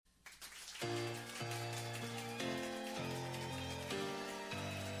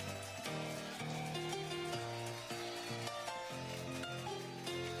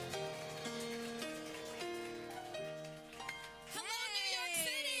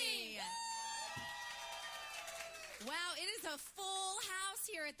a full house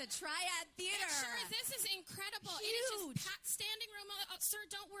here at the Triad Theater. It sure is. This is incredible. Huge. It is just packed standing room. Sir,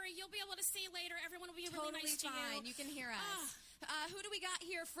 don't worry. You'll be able to see later. Everyone will be really nice to you. Totally fine. You can hear us. Who do we got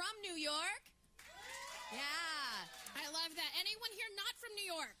here from New York? Yeah. I love that. Anyone here not from New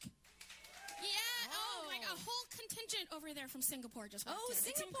York? Yeah. Oh my God. A whole contingent over there from Singapore just walked in.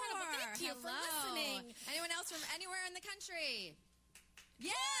 Singapore. It's incredible. Thank you for listening. Anyone else from anywhere in the country?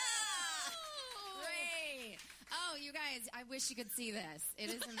 Yeah. Oh. Great. Oh, you guys, I wish you could see this. It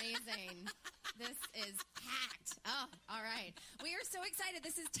is amazing. This is packed. Oh, all right. We are so excited.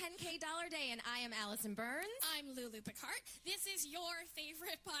 This is 10K Dollar Day, and I am Allison Burns. I'm Lulu Picard. This is your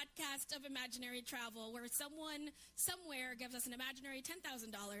favorite podcast of imaginary travel, where someone somewhere gives us an imaginary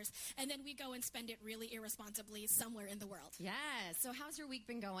 $10,000, and then we go and spend it really irresponsibly somewhere in the world. Yes. So how's your week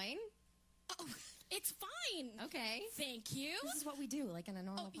been going? Oh, it's fine. Okay. Thank you. This is what we do, like in a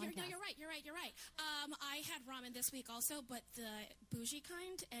normal podcast. You're right. I had ramen this week also, but the bougie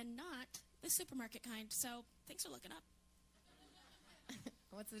kind and not the supermarket kind. So thanks for looking up.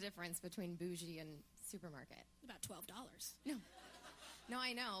 What's the difference between bougie and supermarket? About $12. No,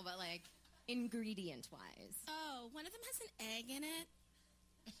 I know, but like ingredient-wise. Oh, one of them has an egg in it.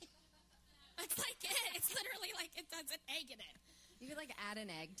 That's like it. It's literally like it has an egg in it. You could like add an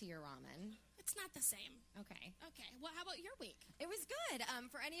egg to your ramen. It's not the same. Okay. Well, how about your week? It was good.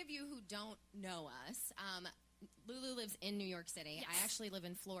 For any of you who don't know us, Lulu lives in New York City. Yes. I actually live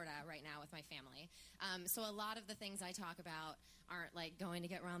in Florida right now with my family. So a lot of the things I talk about aren't like going to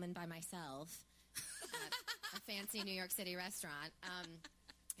get ramen by myself at a fancy New York City restaurant.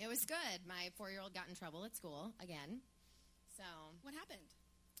 It was good. My 4-year-old got in trouble at school again. So What happened?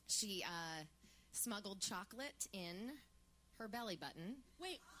 she smuggled chocolate in her belly button.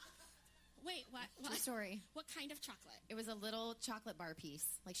 Wait, what? True story. What kind of chocolate? It was a little chocolate bar piece.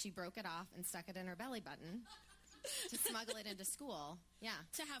 Like she broke it off and stuck it in her belly button to smuggle it into school. Yeah.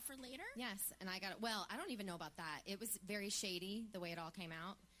 To have for later? Yes. And I got it. Well, I don't even know about that. It was very shady the way it all came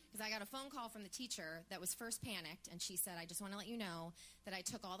out. Because I got a phone call from the teacher that was first panicked, and she said, I just want to let you know that I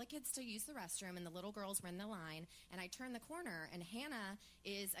took all the kids to use the restroom, and the little girls were in the line, and I turned the corner, and Hannah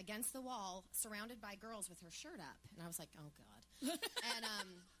is against the wall, surrounded by girls with her shirt up. And I was like, oh, God. And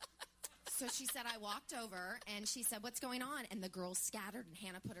so she said, I walked over, and she said, what's going on? And the girls scattered, and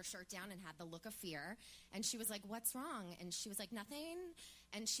Hannah put her shirt down and had the look of fear. And she was like, what's wrong? And she was like, nothing.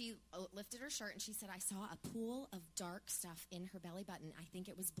 And she lifted her shirt, and she said, I saw a pool of dark stuff in her belly button. I think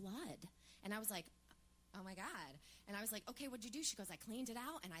it was blood. And I was like, oh, my God. And I was like, okay, what'd you do? She goes, I cleaned it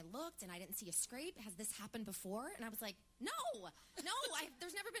out, and I looked, and I didn't see a scrape. Has this happened before? And I was like, no,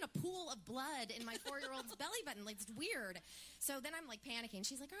 there's never been a pool of blood in my 4-year-old's belly button. Like, it's weird. So then I'm, like, panicking.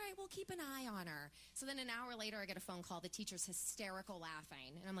 She's like, all right, we'll keep an eye on her. So then an hour later, I get a phone call. The teacher's hysterical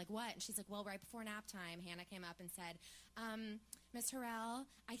laughing. And I'm like, what? And she's like, well, right before nap time, Hannah came up and said, Miss Harrell,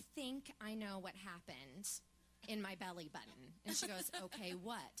 I think I know what happened in my belly button. And she goes, okay,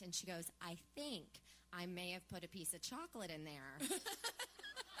 what? And she goes, I think I may have put a piece of chocolate in there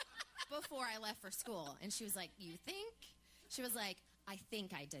before I left for school. And she was like, you think? She was like, I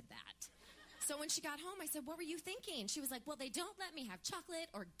think I did that. So when she got home, I said, what were you thinking? She was like, well, they don't let me have chocolate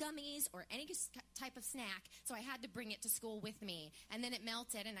or gummies or any type of snack, so I had to bring it to school with me. And then it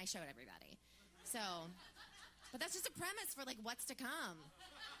melted, and I showed everybody. So, but that's just a premise for, like, what's to come.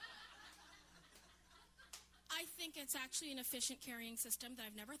 I think it's actually an efficient carrying system that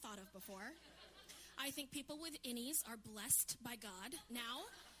I've never thought of before. I think people with innies are blessed by God now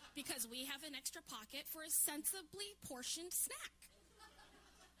because we have an extra pocket for a sensibly portioned snack.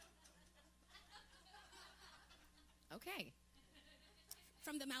 Okay.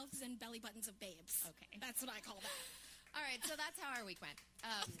 From the mouths and belly buttons of babes. Okay. That's what I call that. All right, so that's how our week went.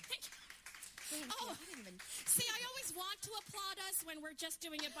 See, I always want to applaud us when we're just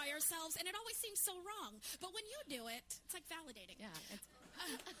doing it by ourselves, and it always seems so wrong. But when you do it, it's like validating. Yeah.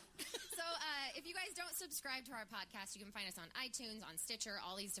 So if you guys don't subscribe to our podcast, you can find us on iTunes, on Stitcher,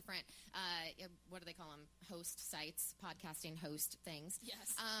 all these different, what do they call them, host sites, podcasting host things.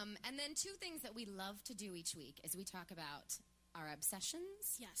 Yes. And then 2 things that we love to do each week is we talk about our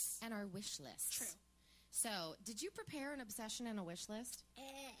obsessions and our wish lists. True. So, did you prepare an obsession and a wish list?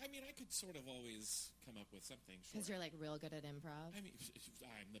 I mean, I could sort of always come up with something. Because you're, like, real good at improv. I mean,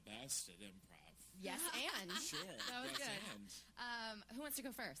 I'm the best at improv. Yes, and. Sure. That was yes, good. And. Who wants to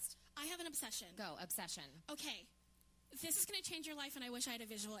go first? I have an obsession. Go, obsession. Okay. This is going to change your life, and I wish I had a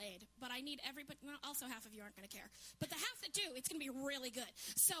visual aid. But I need everybody. No, also, half of you aren't going to care. But the half that do, it's going to be really good.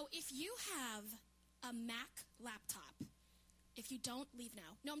 So if you have a Mac laptop, if you don't, leave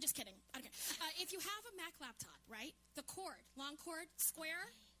now. No, I'm just kidding. Okay. If you have a Mac laptop, right? The cord, long cord,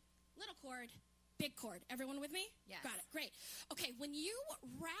 square, little cord, Big cord. Everyone with me? Yes. Got it. Great. Okay, when you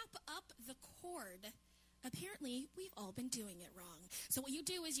wrap up the cord, apparently we've all been doing it wrong. So what you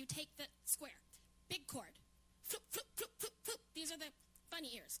do is you take the square, big cord, floop, floop, floop, floop, floop. These are the bunny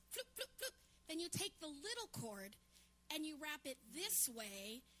ears. Floop, floop, floop. Then you take the little cord and you wrap it this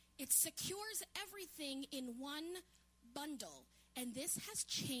way. It secures everything in one bundle. And this has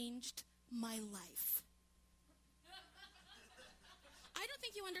changed my life. I don't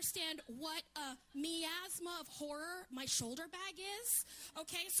think you understand what a miasma of horror my shoulder bag is.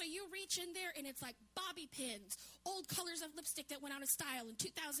 Okay, so you reach in there and it's like bobby pins, old colors of lipstick that went out of style in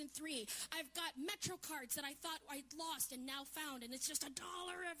 2003. I've got Metro cards that I thought I'd lost and now found, and it's just $1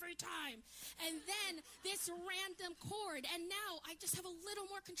 every time. And then this random cord, and now I just have a little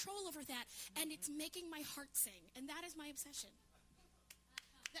more control over that, and it's making my heart sing, and that is my obsession.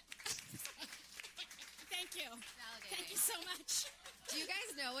 Thank you. Validating. Thank you so much. Do you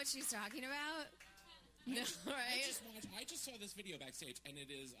guys know what she's talking about? No, right? I just saw this video backstage, and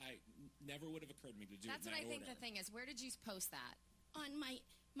never would have occurred to me to do That's it in what I that think order. the thing is. Where did you post that? On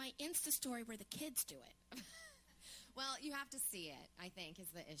my Insta story where the kids do it. Well, you have to see it, I think, is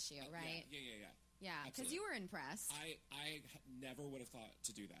the issue, right? Yeah. Yeah, because Absolutely. you were impressed. I never would have thought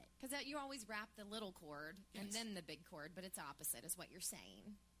to do that. Because you always wrap the little cord and Yes. then the big cord, but it's opposite is what you're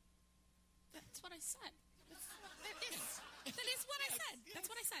saying. That's what I said. That is what I said. That's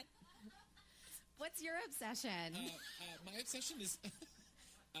what I said. What's your obsession? My obsession is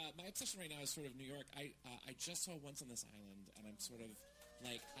my obsession right now is sort of New York. I just saw Once on This Island, and I'm sort of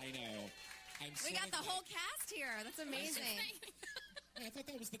like, I know. We got the whole cast here. That's amazing. I thought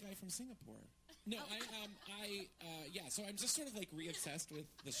that was the guy from Singapore. No, so I'm just sort of like re-obsessed with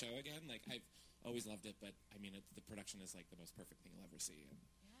the show again. Like, I've always loved it, but I mean, the production is like the most perfect thing you'll ever see. And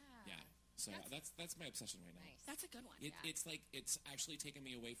yeah. So that's my obsession right now. Nice. That's a good one. It's like it's actually taken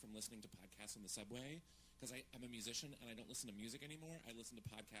me away from listening to podcasts on the subway because I'm a musician and I don't listen to music anymore. I listen to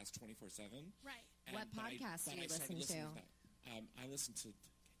podcasts 24/7. Right. What podcasts do you listen to? I listen to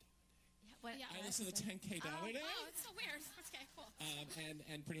Yeah. I listen to 10K Dollar Day. Oh, it's so weird. Okay, cool.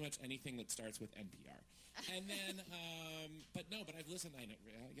 And pretty much anything that starts with NPR. And then, but I've listened. I know,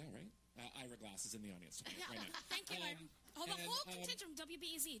 yeah, right. Ira Glass is in the audience today, right now. Thank you. The whole contingent from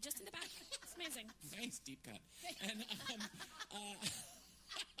WBEZ, just in the back. It's amazing. Nice deep cut. And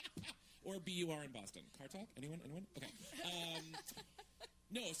or BUR in Boston. Car Talk? Anyone? Okay.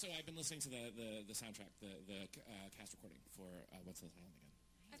 No, so I've been listening to the soundtrack, the cast recording for What's on This Island again.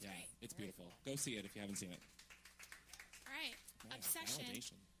 That's yeah, great. it's beautiful. Go see it if you haven't seen it. All right. Wow, Obsession.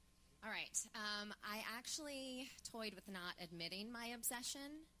 validation. All right. I actually toyed with not admitting my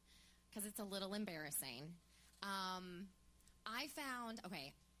obsession because it's a little embarrassing.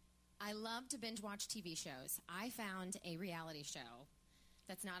 I love to binge watch TV shows. I found a reality show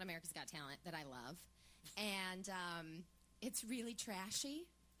that's not America's Got Talent that I love. And it's really trashy.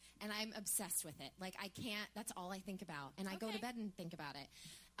 And I'm obsessed with it. Like, I can't, that's all I think about. And I go to bed and think about it.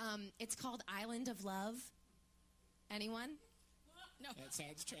 It's called Island of Love. Anyone? No. That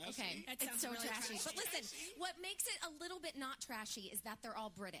sounds trashy. Okay, That it's sounds so really trashy. trashy. But listen, what makes it a little bit not trashy is that they're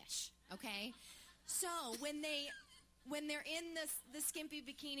all British, okay? So when they're in the skimpy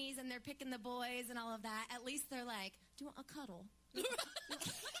bikinis and they're picking the boys and all of that, at least they're like, do you want a cuddle?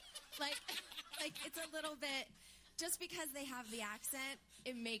 like it's a little bit, just because they have the accent,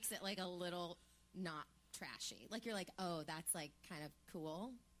 it makes it like a little not trashy. Like, you're like, oh, that's like kind of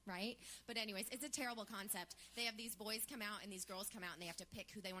cool. Right? But anyways, it's a terrible concept. They have these boys come out and these girls come out and they have to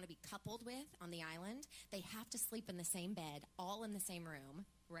pick who they want to be coupled with on the island. They have to sleep in the same bed, all in the same room,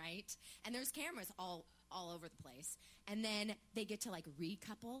 right? And there's cameras all over the place. And then they get to like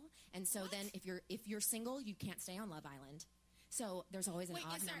recouple. And so then if you're single, you can't stay on Love Island. So there's always an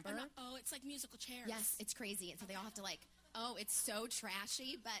odd number. It's like musical chairs. Yes, it's crazy. And so they all have to like, it's so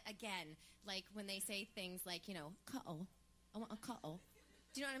trashy. But again, like when they say things like, cuddle. I want a cuddle.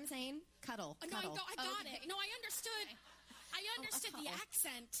 Do you know what I'm saying? Cuddle. No, Cuddle. I got it. No, I understood. I understood the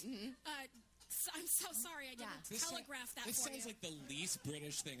accent. Mm-hmm. I'm so sorry I didn't telegraph that This for sounds you. like the least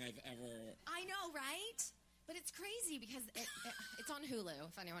British thing I've ever... I know, right? But it's crazy because it's on Hulu,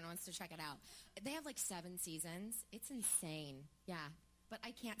 if anyone wants to check it out. They have like 7 seasons. It's insane. Yeah. But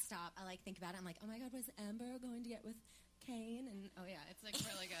I can't stop. I like think about it. I'm like, oh my God, was Amber going to get with Kane? And oh yeah, it's like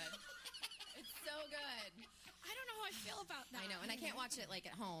really good. It's so good. I don't know how I feel about that. I know, and I can't watch it like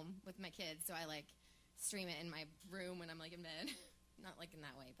at home with my kids, so I like stream it in my room when I'm like in bed. Not like in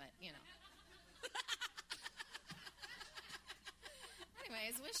that way, but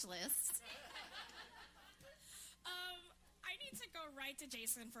Anyways, wish list. I need to go right to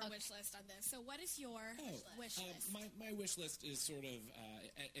Jason for a wish list on this. So what is your wish list? My wish list is sort of,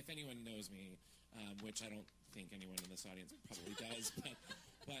 if anyone knows me, which I don't think anyone in this audience probably does,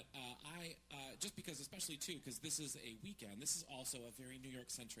 but I, just because, especially too, because this is a weekend, this is also a very New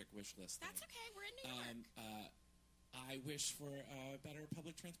York-centric wish list thing. That's okay, we're in New York. I wish for better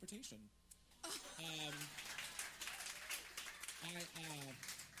public transportation.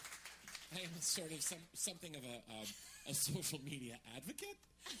 I am sort of something of a social media advocate,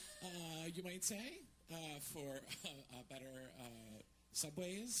 you might say, for better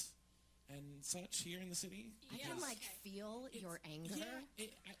subways and such here in the city. I can feel your anger. Yeah,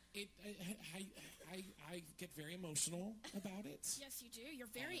 I get very emotional about it. Yes, you do. You're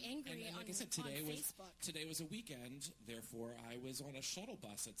very angry and like on, I said, on Facebook. Today was a weekend, therefore I was on a shuttle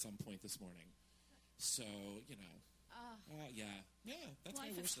bus at some point this morning. So, you know. That's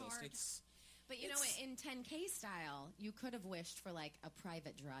Life my wish is hard. list. But you know, in 10K style, you could have wished for like a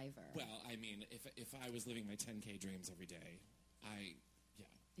private driver. Well, I mean, if I was living my 10K dreams every day,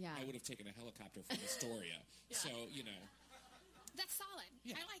 I would have taken a helicopter from Astoria. Yeah. So, you know. That's solid.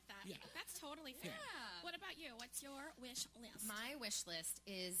 Yeah. I like that. Yeah. That's totally fair. Yeah. What about you? What's your wish list? My wish list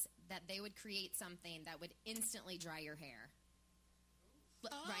is that they would create something that would instantly dry your hair.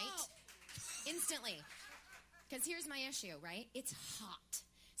 Right? Instantly. Because here's my issue, right? It's hot.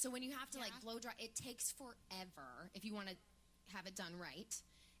 So when you have to blow dry, it takes forever if you want to have it done right.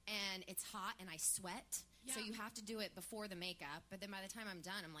 And it's hot and I sweat. Yeah. So you have to do it before the makeup. But then by the time I'm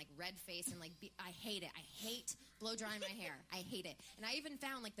done, I'm like red faced and like, I hate it. I hate blow drying my hair. I hate it. And I even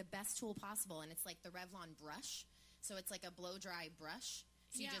found like the best tool possible. And it's like the Revlon brush. So it's like a blow dry brush.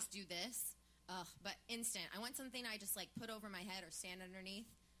 So you just do this. But instant. I want something I just like put over my head or stand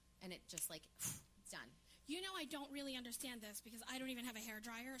underneath. And it just like, it's done. You know, I don't really understand this because I don't even have a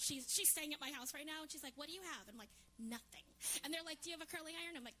hairdryer. She's staying at my house right now, and she's like, what do you have? I'm like, nothing. And they're like, do you have a curling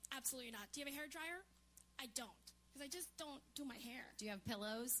iron? I'm like, absolutely not. Do you have a hairdryer? I don't, because I just don't do my hair. Do you have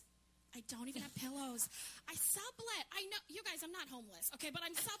pillows? I don't even have pillows. I sublet. I know, you guys, I'm not homeless, okay, but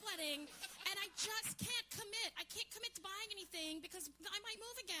I'm subletting, and I just can't commit. I can't commit to buying anything because I might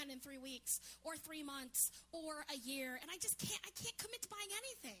move again in 3 weeks or 3 months or a year, and I can't commit to buying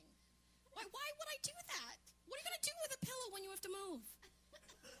anything. Why would I do that? What are you going to do with a pillow when you have to move?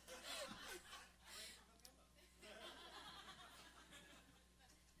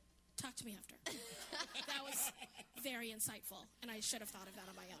 Talk to me after. That was very insightful, and I should have thought of that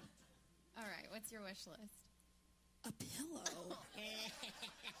on my own. All right, what's your wish list? A pillow?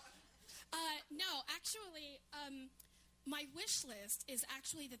 No, actually, my wish list is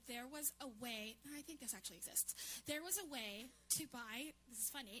actually that there was a way, I think this actually exists, there was a way to buy, this is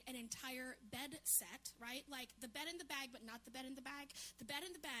funny, an entire bed set, right? Like the bed in the bag, but not the bed in the bag. The bed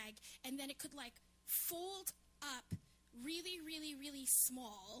in the bag, and then it could like fold up really, really, really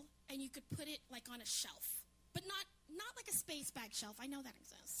small, and you could put it like on a shelf. But not like a space bag shelf. I know that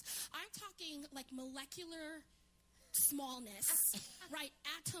exists. I'm talking like molecular smallness, right?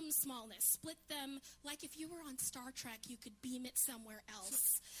 Atom smallness. Split them like if you were on Star Trek, you could beam it somewhere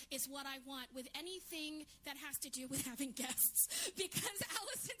else, is what I want with anything that has to do with having guests. Because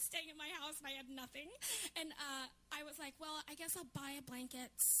Allison's staying in my house and I had nothing. And I was like, well, I guess I'll buy a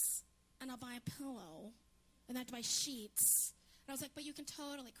blanket and I'll buy a pillow and I have to buy sheets. And I was like, but you can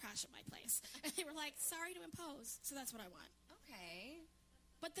totally crash at my place. And they were like, sorry to impose. So that's what I want. Okay.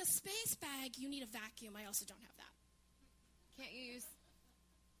 But the space bag, you need a vacuum. I also don't have that. Can't you use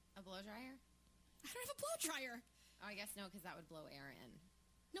a blow dryer? I don't have a blow dryer. Oh, I guess no, because that would blow air in.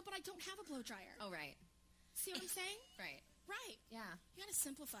 No, but I don't have a blow dryer. Oh, right. See what I'm saying? Right. Right. Yeah. You gotta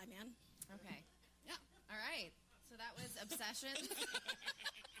simplify, man. Okay. Yeah. All right. So that was obsession.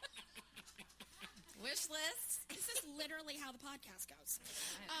 Wish list. This is literally how the podcast goes.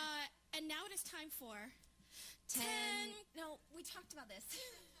 And now it is time for 10. No, we talked about this.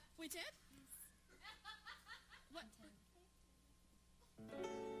 We did? What?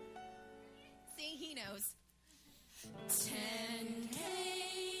 See, he knows. 10K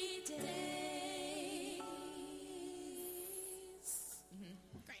days.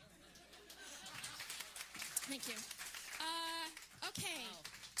 Mm-hmm. Great. Thank you. Okay. Oh.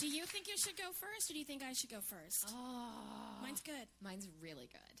 Do you think you should go first, or do you think I should go first? Oh. Mine's good. Mine's really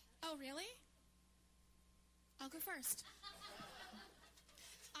good. Oh, really? I'll go first.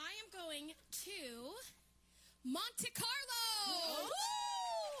 I am going to Monte Carlo.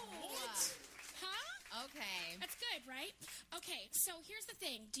 What? Huh? Okay. That's good, right? Okay, so here's the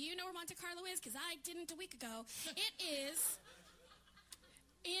thing. Do you know where Monte Carlo is? Because I didn't a week ago. It is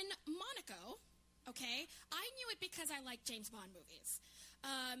in Monaco, okay? I knew it because I like James Bond movies.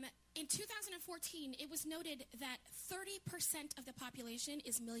 In 2014, it was noted that 30% of the population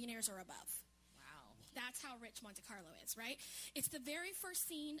is millionaires or above. Wow. That's how rich Monte Carlo is, right? It's the very first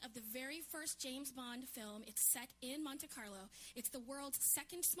scene of the very first James Bond film. It's set in Monte Carlo. It's the world's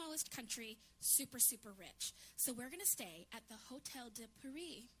second smallest country, super, super rich. So we're going to stay at the Hotel de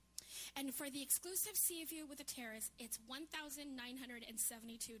Paris. And for the exclusive sea view with a terrace, it's $1,972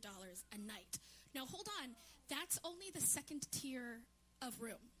 a night. Now, hold on. That's only the second tier of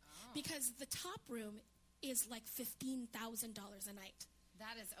room. Because the top room is like $15,000 a night.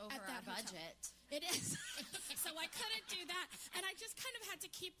 That is over our budget. It is. So I couldn't do that. And I just kind of had to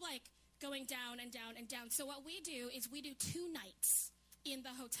keep like going down and down and down. So what we do is we do 2 nights in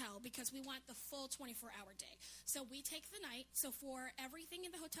the hotel because we want the full 24-hour day. So we take the night. So for everything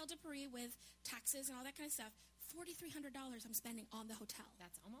in the Hotel de Paris with taxes and all that kind of stuff, $4,300 I'm spending on the hotel.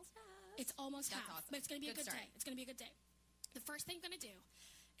 That's almost half. It's almost half. Awesome. But it's going to be a good start. day. It's going to be a good day. The first thing I'm going to do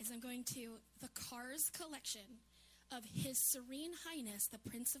is I'm going to the Cars collection of His Serene Highness, the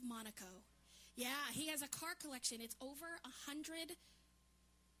Prince of Monaco. Yeah, he has a car collection. It's over 100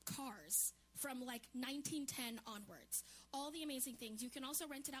 cars from like 1910 onwards. All the amazing things. You can also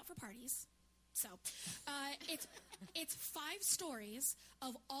rent it out for parties. So it's 5 stories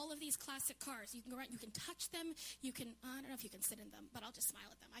of all of these classic cars. You can go around, you can touch them, you can, I don't know if you can sit in them, but I'll just smile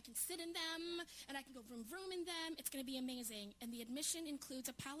at them. I can sit in them, and I can go vroom vroom in them. It's going to be amazing. And the admission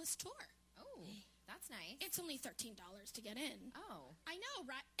includes a palace tour. Oh, that's nice. It's only $13 to get in. Oh. I know,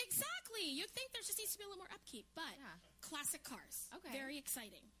 right? Exactly. You'd think there just needs to be a little more upkeep, but classic cars. Okay. Very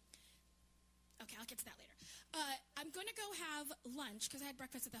exciting. Okay, I'll get to that later. I'm going to go have lunch because I had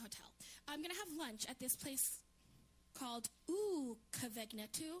breakfast at the hotel. I'm going to have lunch at this place called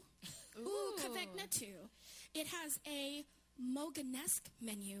Kavegnetu. Kavegnetu. It has a Moganesque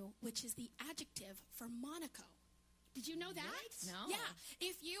menu, which is the adjective for Monaco. Did you know that? What? No. Yeah.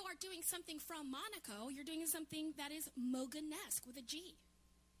 If you are doing something from Monaco, you're doing something that is Moganesque with a G.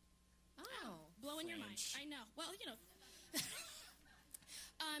 Oh. Blowing your mind. I know. Well, you know.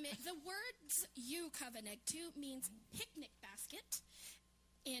 The words Kavegnetu means picnic basket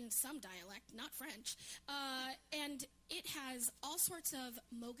in some dialect, not French. And it has all sorts of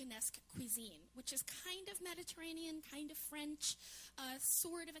Moganesque cuisine, which is kind of Mediterranean, kind of French,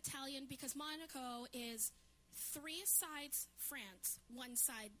 sort of Italian, because Monaco is 3 sides France, 1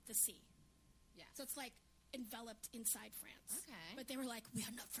 side the sea. Yeah. So it's like enveloped inside France. Okay. But they were like, we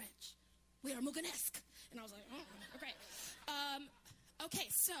are not French. We are Moganesque. And I was like, oh, okay. Okay,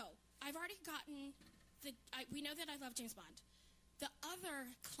 so I've already gotten we know that I love James Bond. The other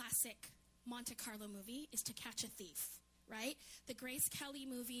classic Monte Carlo movie is To Catch a Thief, right? The Grace Kelly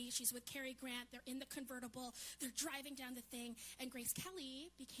movie. She's with Cary Grant. They're in the convertible. They're driving down the thing. And Grace Kelly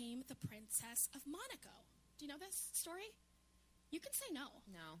became the Princess of Monaco. Do you know this story? You can say no.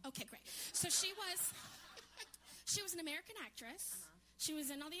 No. Okay, great. So she was an American actress. She was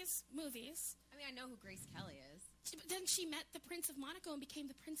in all these movies. I mean, I know who Grace Kelly is. Then she met the Prince of Monaco and became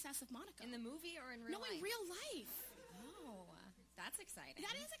the Princess of Monaco. In the movie or in real life? No, in real life. Oh, that's exciting.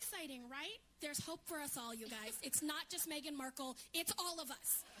 That is exciting, right? There's hope for us all, you guys. It's not just Meghan Markle. It's all of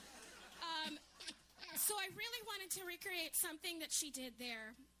us. So I really wanted to recreate something that she did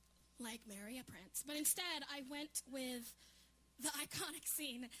there, like marry a prince. But instead, I went with the iconic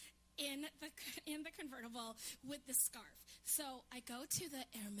scene in the convertible with the scarf. So I go to the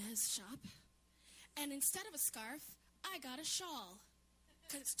Hermes shop. And instead of a scarf, I got a shawl.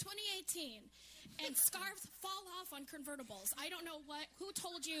 Because it's 2018. And scarves fall off on convertibles. I don't know who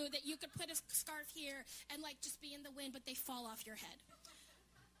told you that you could put a scarf here and, like, just be in the wind, but they fall off your head.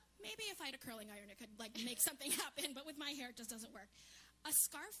 Maybe if I had a curling iron, it could, like, make something happen. But with my hair, it just doesn't work. A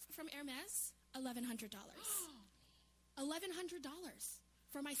scarf from Hermes, $1,100. $1,100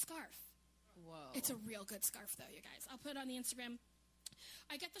 for my scarf. Whoa. It's a real good scarf, though, you guys. I'll put it on the Instagram.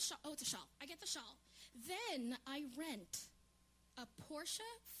 I get the shawl. Oh, it's a shawl. I get the shawl. Then I rent a Porsche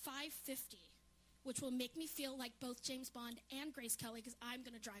 550, which will make me feel like both James Bond and Grace Kelly because I'm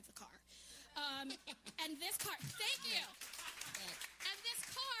going to drive the car. And this car, thank you. And this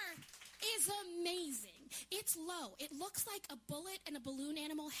car is amazing. It's low. It looks like a bullet and a balloon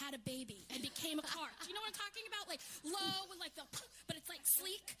animal had a baby and became a car. Do you know what I'm talking about? Like low with like the, but it's like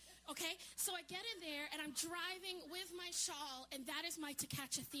sleek. Okay, so I get in there, and I'm driving with my shawl, and that is my To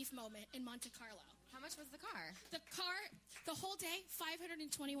Catch a Thief moment in Monte Carlo. How much was the car? The whole day, $521.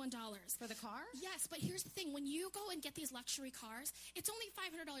 For the car? Yes, but here's the thing. When you go and get these luxury cars, it's only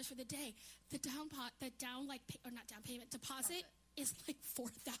 $500 for the day. The deposit is like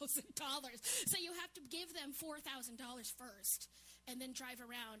 $4,000. So you have to give them $4,000 first, and then drive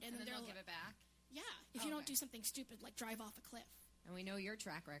around. And then they'll give it back? Yeah, if you don't do something stupid like drive off a cliff. And we know your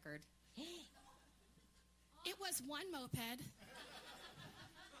track record. It was one moped.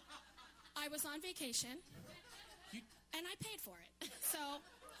 I was on vacation, and I paid for it. So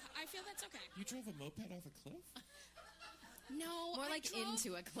I feel that's okay. You drove a moped off a cliff? No, More like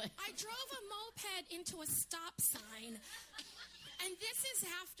into a cliff. I drove a moped into a stop sign. And this is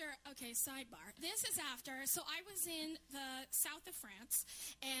after, okay, sidebar. This is after, so I was in the south of France,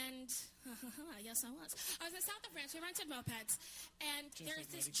 and, yes, I was. I was in the south of France. We rented mopeds, and there's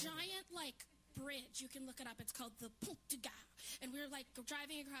this giant, bridge. You can look it up. It's called the Pont du Gard. And we were,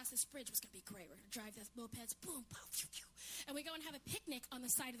 driving across this bridge. It was going to be great. We're going to drive these mopeds, boom, boom, phew, phew. And we go and have a picnic on the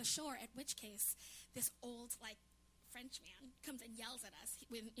side of the shore, at which case, this old, French man comes and yells at us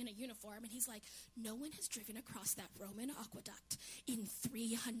in a uniform, and he's like, no one has driven across that Roman aqueduct in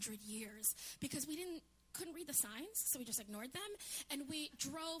 300 years, because we couldn't read the signs, so we just ignored them, and we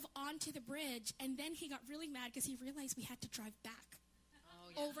drove onto the bridge, and then he got really mad because he realized we had to drive back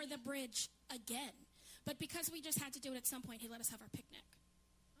over the bridge again. But because we just had to do it at some point, he let us have our picnic.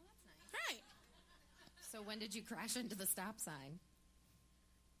 Oh, that's nice. Right. So when did you crash into the stop sign?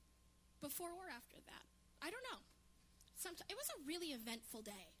 Before or after that? I don't know. It was a really eventful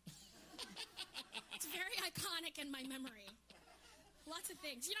day. It's very iconic in my memory. Lots of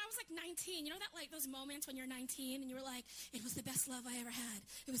things. I was 19. You know that, those moments when you're 19 and you were like, it was the best love I ever had.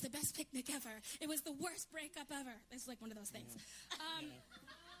 It was the best picnic ever. It was the worst breakup ever. It's one of those things. Yeah. I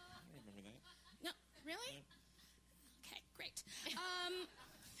remember that. No, really? Yeah. Okay, great.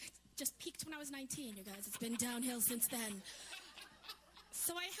 Just peaked when I was 19, you guys. It's been downhill since then.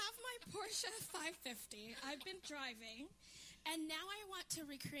 So I have my Porsche 550. I've been driving, and now I want to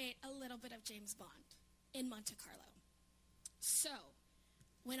recreate a little bit of James Bond in Monte Carlo. So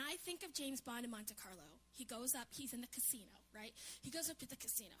when I think of James Bond in Monte Carlo, he goes up, he's in the casino, right? He goes up to the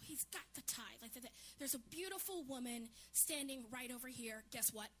casino. He's got the tie. There's a beautiful woman standing right over here.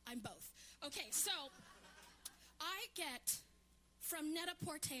 Guess what? I'm both. Okay, so I get from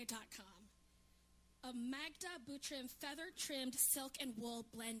Net-a-Porter.com a Magda Butrym feather-trimmed silk and wool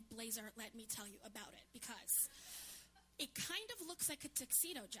blend blazer. Let me tell you about it, because it kind of looks like a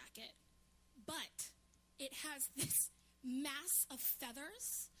tuxedo jacket, but it has this mass of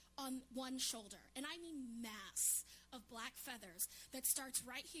feathers on one shoulder, and I mean mass of black feathers that starts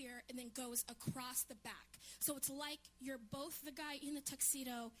right here and then goes across the back. So it's like you're both the guy in the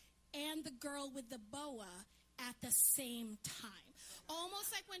tuxedo and the girl with the boa at the same time.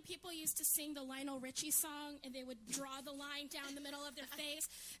 Almost like when people used to sing the Lionel Richie song and they would draw the line down the middle of their face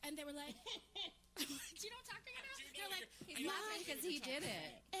and they were like, do you know what I'm talking about? They're like, he's laughing because he did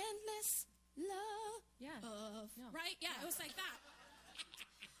it. Endless love. Yeah. Right? Yeah, it was like that.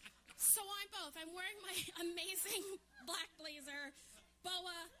 So I'm both. I'm wearing my amazing black blazer,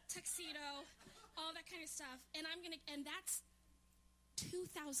 boa, tuxedo, all that kind of stuff. And that's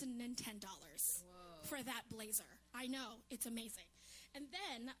 $2,010 for that blazer. I know, it's amazing. And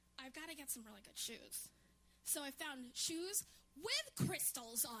then I've got to get some really good shoes. So I found shoes with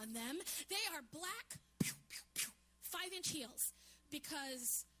crystals on them. They are black, 5-inch heels.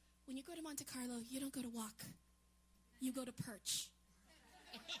 Because when you go to Monte Carlo, you don't go to walk. You go to perch.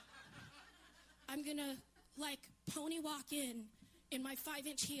 I'm going to, pony walk in my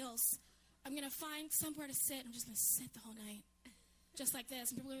 5-inch heels. I'm going to find somewhere to sit. I'm just going to sit the whole night. Just like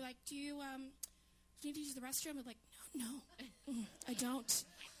this. And people are like, do you need to use the restroom? I'm like, no, I don't.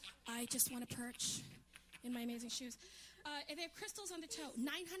 I just want to perch in my amazing shoes. And they have crystals on the toe.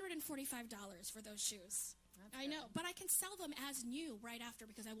 $945 for those shoes. I know, but I can sell them as new right after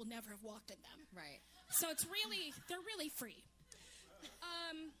because I will never have walked in them. Right. So they're really free.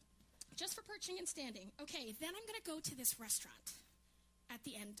 Just for perching and standing. Okay, then I'm going to go to this restaurant at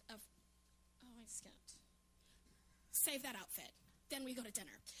the end of, I skipped. Save that outfit. Then we go to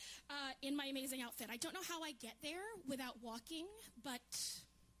dinner in my amazing outfit. I don't know how I get there without walking, but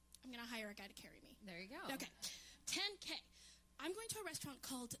I'm going to hire a guy to carry me. There you go. Okay. $10K. I'm going to a restaurant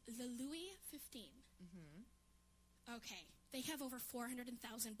called the Louis 15. Mm-hmm. Okay. They have over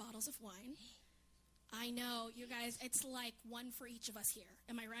 400,000 bottles of wine. I know, you guys, it's like one for each of us here.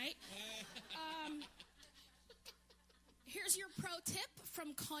 Am I right? Here's your pro tip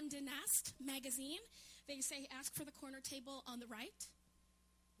from Condé Nast magazine. They say ask for the corner table on the right.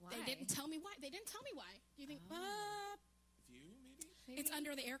 Why? They didn't tell me why. You think, View, maybe? It's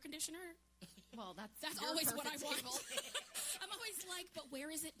under the air conditioner? Well, that's always what I want. table. I'm always like, but where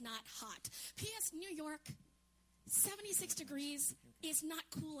is it not hot? P.S. New York, 76 degrees is not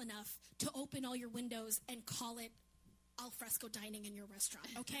cool enough to open all your windows and call it al fresco dining in your restaurant,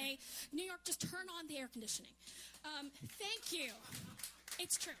 okay? New York, just turn on the air conditioning. Thank you.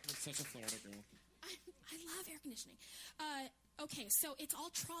 It's true. You're such a Florida girl. I love air conditioning. Okay, so it's all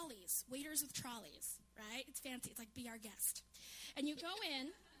trolleys, waiters with trolleys, right? It's fancy. It's like Be Our Guest. And you go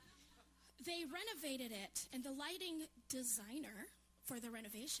in, they renovated it, and the lighting designer for the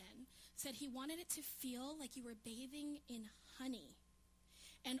renovation said he wanted it to feel like you were bathing in honey.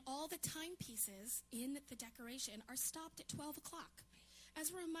 And all the timepieces in the decoration are stopped at 12 o'clock as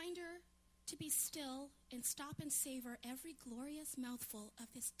a reminder to be still and stop and savor every glorious mouthful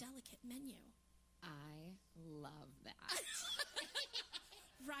of this delicate menu. I love that.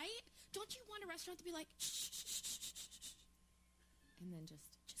 Right? Don't you want a restaurant to be like, shh, shh, shh, shh, shh, shh, And then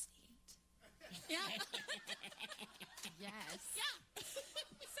just eat? Yeah. yes. Yeah.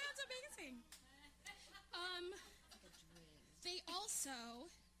 Sounds amazing. They also,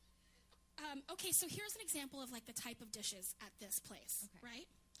 okay, so here's an example of like the type of dishes at this place, right?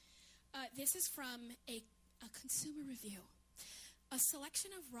 This is from a consumer review. A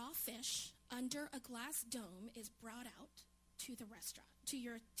selection of raw fish under a glass dome is brought out to the restaurant, to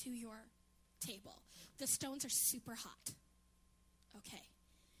your table. The stones are super hot. Okay.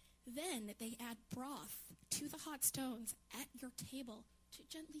 Then they add broth to the hot stones at your table to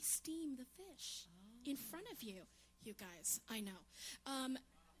gently steam the fish in front of you. You guys, I know.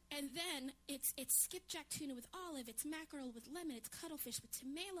 And then it's skipjack tuna with olive, it's mackerel with lemon, it's cuttlefish with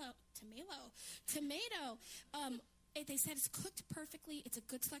tomato. They said it's cooked perfectly. It's a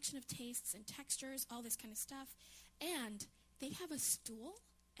good selection of tastes and textures, all this kind of stuff. And they have a stool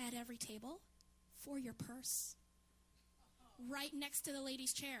at every table for your purse, right next to the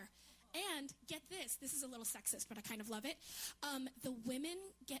lady's chair. And get this is a little sexist, but I kind of love it. The women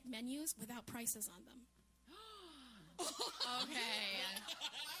get menus without prices on them. Okay.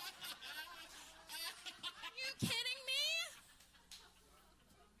 You kidding me?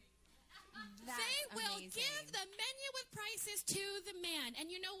 That's they will amazing. give the menu with prices to the man. And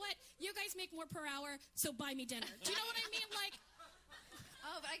you know what? You guys make more per hour, so buy me dinner. Do you know what I mean? Like,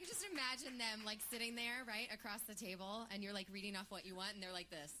 oh, but I can just imagine them like sitting there, right, across the table, and you're like reading off what you want, and they're like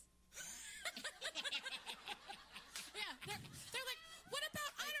this. yeah, they're like, what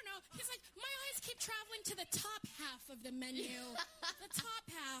about, I don't know. He's like, my eyes keep traveling to the top half of the menu. The top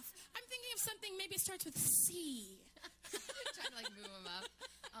half. I'm thinking of something maybe it starts with C. Trying to like move them up.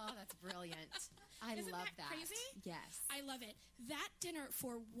 Oh, that's brilliant. Isn't love that crazy? Yes. I love it. That dinner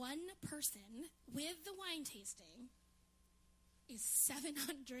for one person with the wine tasting is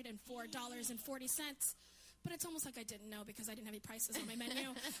 $704.40. But it's almost like I didn't know because I didn't have any prices on my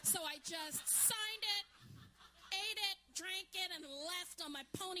menu. So I just signed it, ate it, drank it, and left on my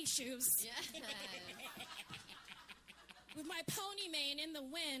pony shoes. Yes. With my pony mane in the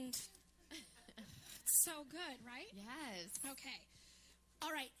wind. So good, right? Yes. Okay.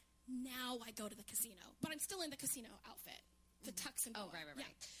 All right. Now I go to the casino. But I'm still in the casino outfit. The tux and boa. Oh, right. Yeah.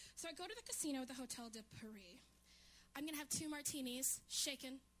 So I go to the casino at the Hotel de Paris. I'm going to have 2 martinis,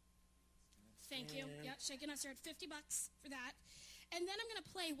 shaken. Thank you. Yeah, shaken. I started $50 for that. And then I'm going to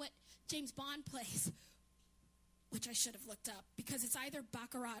play what James Bond plays, which I should have looked up, because it's either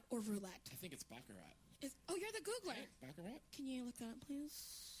Baccarat or roulette. I think it's Baccarat. You're the Googler. Right? Baccarat? Can you look that up, please?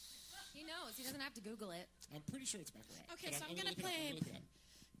 He knows. He doesn't have to Google it. I'm pretty sure it's Baccarat. Okay, so I'm going to play...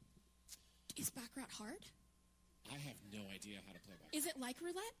 Is Baccarat hard? I have no idea how to play Baccarat. Is it like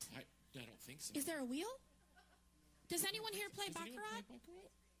roulette? I don't think so. Is there a wheel? Does anyone here play Does Baccarat? anyone play Baccarat?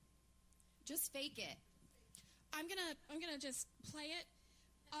 Just fake it. I'm gonna just play it.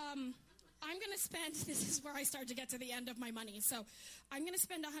 I'm gonna spend. This is where I start to get to the end of my money. So, I'm gonna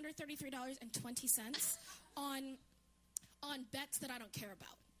spend $133.20 on bets that I don't care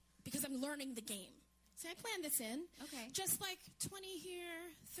about because I'm learning the game. So I plan this in. Okay. Just like 20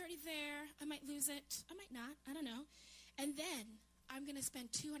 here, 30 there. I might lose it. I might not. I don't know. And then I'm gonna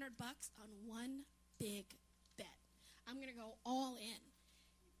spend $200 on one big bet. I'm gonna go all in.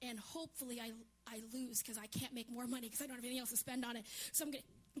 And hopefully I lose because I can't make more money because I don't have anything else to spend on it. So I'm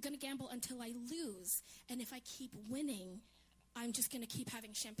going to gamble until I lose. And if I keep winning, I'm just going to keep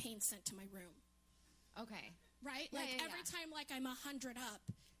having champagne sent to my room. Okay. Right? Yeah, like every time like I'm 100 up,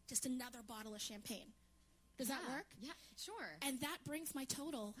 just another bottle of champagne. Does that work? Yeah, sure. And that brings my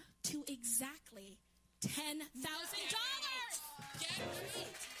total to exactly $10,000. Get out!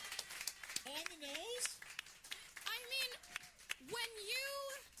 On the nose? I mean, when you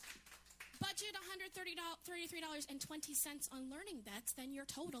budget $133.20 on learning bets, then your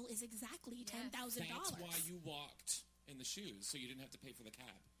total is exactly $10,000. That's why you walked in the shoes, so you didn't have to pay for the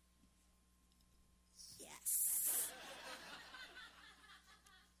cab. Yes.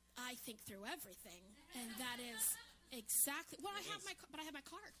 I think through everything, and that is exactly. Well, I have my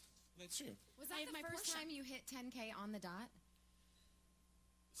card. That's true. Was that the first time you hit 10K on the dot?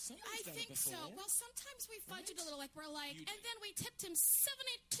 Somebody's I done it think so. before. Well, sometimes we fudge it a little. Like we're like, You- and then we tipped him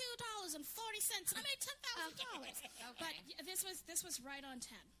 $72.40, and I made $10,000. Okay. But this was right on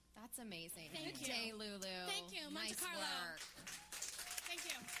 10. That's amazing. Thank Good you. day, Lulu. Thank you, Monte nice Carlo. work. Thank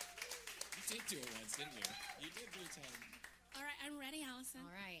you. You did do it once, didn't you? You did do 10. All right, I'm ready, Allison.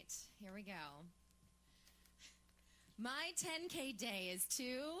 All right, here we go. My 10K day is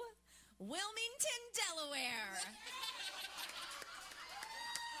to Wilmington, Delaware.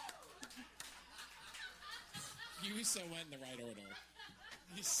 You so went in the right order.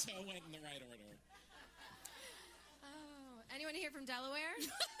 You so went in the right order. Oh, anyone here from Delaware?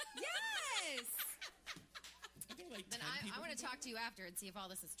 Yes. Are there like 10 Then I people want to from talk to you after and see if all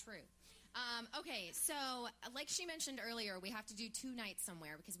this is true. Okay, so like she mentioned earlier, we have to do 2 nights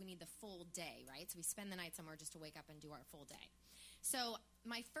somewhere because we need the full day, right? So we spend the night somewhere just to wake up and do our full day. So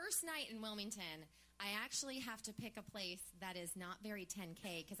my first night in Wilmington, I actually have to pick a place that is not very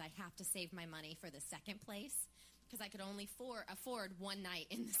 10K because I have to save my money for the second place because I could only afford one night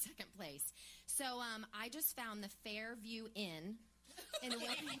in the second place. So I just found the Fairview Inn in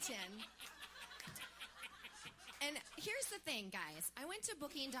Wilmington. And here's the thing, guys. I went to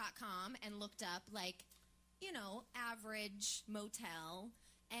Booking.com and looked up, average motel.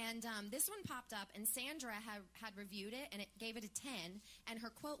 And this one popped up, and Sandra had reviewed it, and it gave it a 10. And her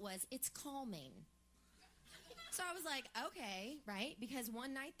quote was, "It's calming." So I was like, okay, right? Because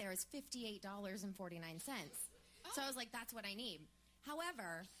one night there is $58.49. So I was like, that's what I need.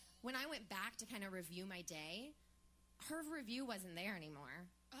 However, when I went back to kind of review my day, her review wasn't there anymore.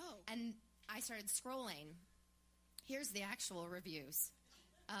 Oh. And I started scrolling. Here's the actual reviews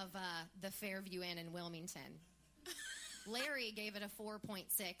of the Fairview Inn in Wilmington. Larry gave it a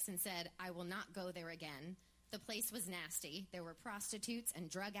 4.6 and said, "I will not go there again. The place was nasty. There were prostitutes and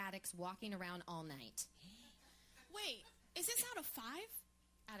drug addicts walking around all night." Wait, is this out of 5?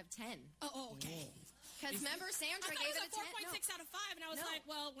 Out of 10. Oh, okay. Because remember, I Sandra thought gave it it was a 10. a 4.6 out of 5, and I was No. like,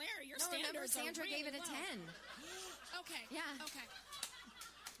 well, Larry, your No, remember, standards Sandra are really gave it a low. 10. Okay. Yeah. Okay.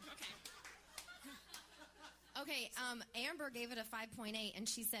 Okay, Amber gave it a 5.8, and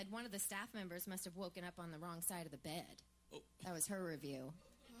she said one of the staff members must have woken up on the wrong side of the bed. Oh. That was her review.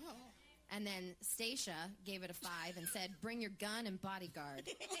 Oh. And then Stacia gave it a 5 and said, "Bring your gun and bodyguard."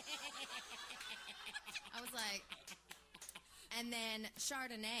 I was like... And then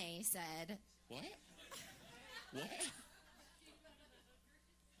Chardonnay said... What? What?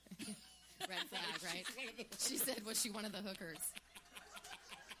 Red flag, right? She said, was she one of the hookers?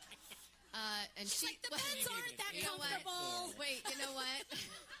 And She's she... like, the beds aren't that You know what? comfortable. Wait, you know what?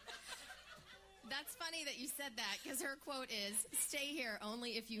 That's funny that you said that, because her quote is, "Stay here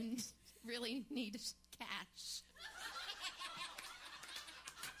only if you really need cash."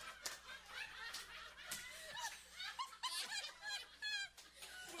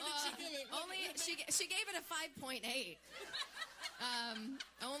 She gave it a 5.8.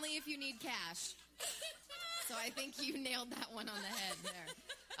 Only if you need cash. So I think you nailed that one on the head there.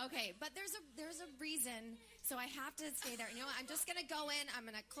 Okay, but there's a reason. So I have to stay there. You know what? I'm just gonna go in. I'm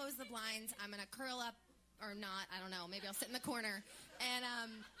gonna close the blinds. I'm gonna curl up or not. I don't know. Maybe I'll sit in the corner and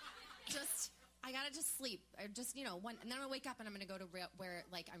I gotta just sleep. Or just and then I'm gonna wake up and I'm gonna go to where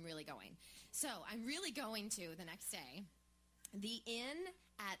I'm really going. So I'm really going to the next day. The inn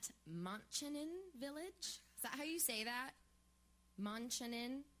at Manchanin Village. Is that how you say that?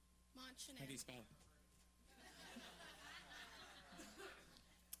 Manchanin? How do you spell?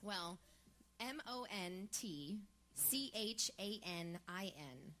 Well,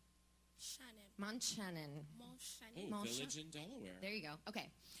 Montchanin. Manchanin. Oh, village in Delaware. There you go. Okay.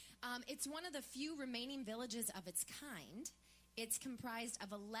 It's one of the few remaining villages of its kind. It's comprised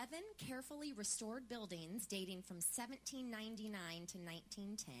of 11 carefully restored buildings dating from 1799 to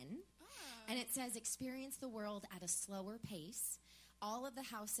 1910. Oh. And it says, experience the world at a slower pace. All of the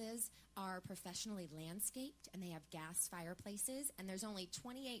houses are professionally landscaped, and they have gas fireplaces, and there's only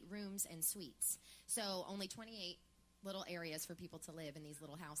 28 rooms and suites. So only 28 little areas for people to live in these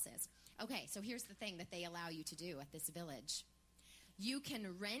little houses. Okay, so here's the thing that they allow you to do at this village. You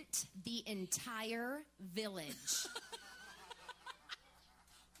can rent the entire village.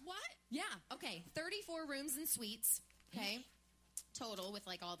 What? Yeah, okay. 34 rooms and suites, okay? Total with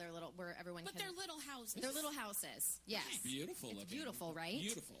all their little, where everyone But can... they're little houses. They're little houses, yes. Beautiful It's looking. beautiful, right?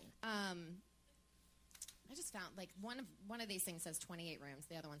 Beautiful. I just found, one of these things says 28 rooms.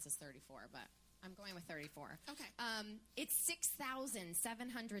 The other one says 34, but I'm going with 34. Okay. It's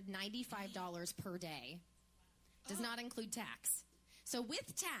 $6,795 per day. Does not include tax. So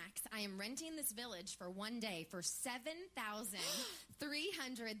with tax, I am renting this village for one day for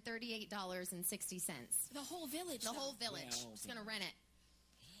 $7,338.60. The whole village. The whole village. Wow. Just going to rent it.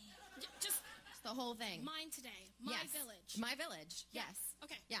 the whole thing. Mine today. My Yes. village. My village. Yeah. Yes.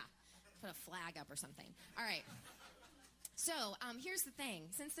 Okay. Yeah. Put a flag up or something. All right. So here's the thing.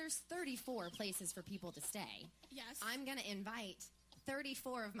 Since there's 34 places for people to stay, Yes. I'm going to invite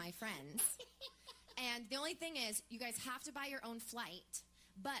 34 of my friends. And the only thing is, you guys have to buy your own flight.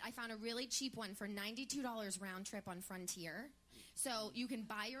 But I found a really cheap one for $92 round trip on Frontier. So you can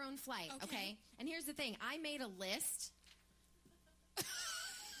buy your own flight, okay? And here's the thing. I made a list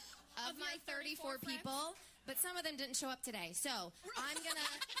of my 34 people, but some of them didn't show up today. So I'm going to...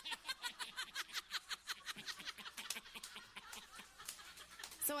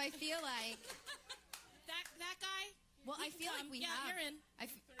 So I feel like... That guy? Well, I feel like we have... Yeah, you're in.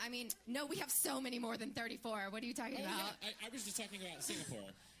 I mean, no, we have so many more than 34. What are you talking about? Yeah, I was just talking about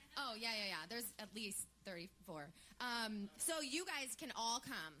Singapore. Oh, yeah. There's at least 34. So you guys can all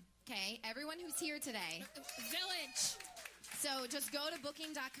come, okay? Everyone who's here today. Village. So just go to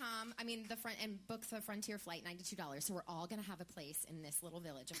booking.com, and book the Frontier flight, $92. So we're all going to have a place in this little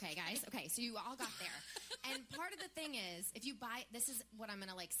village, okay, guys? Okay, so you all got there. And part of the thing is, if you buy, this is what I'm going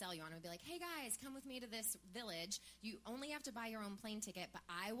to, sell you on. I'm going to be like, hey, guys, come with me to this village. You only have to buy your own plane ticket, but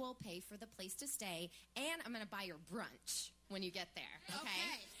I will pay for the place to stay, and I'm going to buy your brunch when you get there,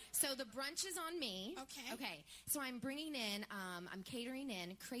 okay? So the brunch is on me. Okay. So I'm bringing in, I'm catering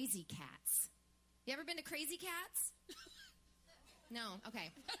in Crazy Cats. You ever been to Crazy Cats? No?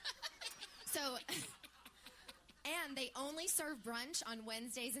 Okay. So, and they only serve brunch on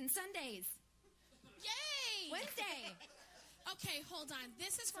Wednesdays and Sundays. Yay! Wednesday. Okay, hold on.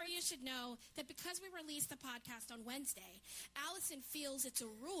 This is where you should know that because we release the podcast on Wednesday, Allison feels it's a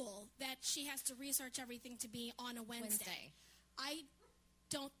rule that she has to research everything to be on a Wednesday. I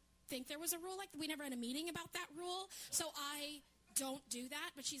don't think there was a rule like that. We never had a meeting about that rule, so I don't do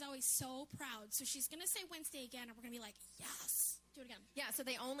that, but she's always so proud. So she's going to say Wednesday again, and we're going to be like, yes. Do it again. Yeah, so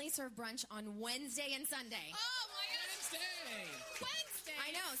they only serve brunch on Wednesday and Sunday. Oh, my God. Wednesday.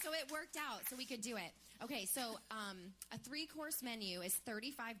 I know, so it worked out, so we could do it. Okay, so a 3-course menu is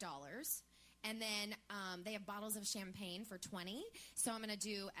 $35. And then they have bottles of champagne for $20. So I'm going to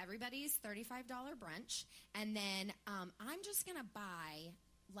do everybody's $35 brunch. And then I'm just going to buy,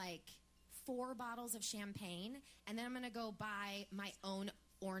 4 bottles of champagne. And then I'm going to go buy my own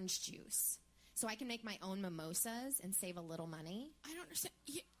orange juice. So I can make my own mimosas and save a little money. I don't understand.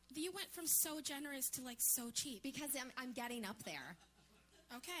 You went from so generous to, so cheap. Because I'm getting up there.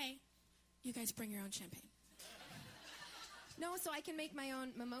 Okay. You guys bring your own champagne. No, so I can make my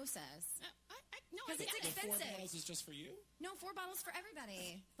own mimosas. Because it's expensive. 4 bottles is just for you? No, 4 bottles for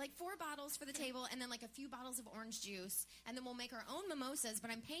everybody. 4 bottles for the table, and then a few bottles of orange juice, and then we'll make our own mimosas.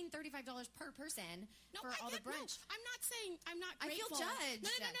 But I'm paying $35 per person for all the brunch. No, I'm not saying I'm not grateful. I feel judged.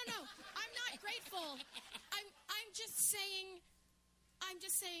 No. I'm not grateful. I'm just saying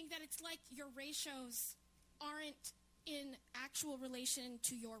that it's like your ratios aren't in actual relation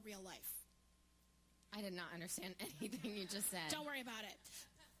to your real life. I did not understand anything you just said. Don't worry about it.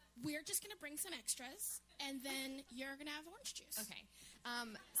 We're just going to bring some extras, and then you're going to have orange juice. Okay.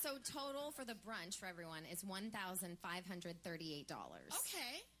 So total for the brunch for everyone is $1,538.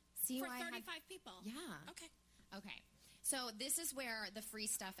 Okay. See for why 35 people. Yeah. Okay. So this is where the free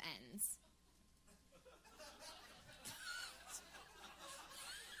stuff ends.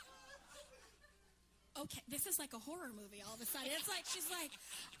 Okay, this is like a horror movie all of a sudden. It's like, she's like,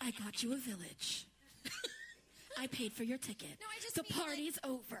 I got you a village. I paid for your ticket. No, I just the mean, party's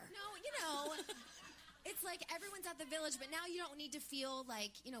over. No, it's like everyone's at the village, but now you don't need to feel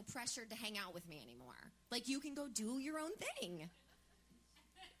pressured to hang out with me anymore. You can go do your own thing.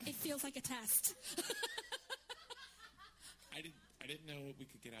 It feels like a test. I didn't know we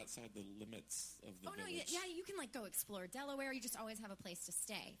could get outside the limits of the village. No, yeah, you can go explore Delaware. You just always have a place to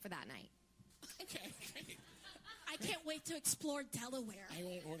stay for that night. Okay, great. I can't wait to explore Delaware. I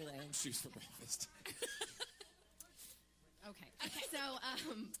won't order orange juice for breakfast. Okay. So,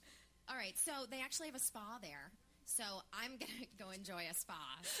 all right. So they actually have a spa there. So I'm going to go enjoy a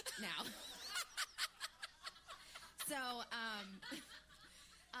spa now. So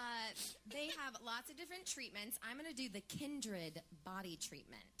they have lots of different treatments. I'm going to do the Kindred body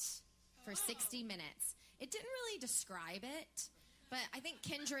treatment for 60 minutes. It didn't really describe it, but I think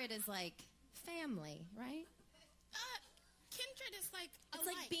Kindred is family, right? Kindred is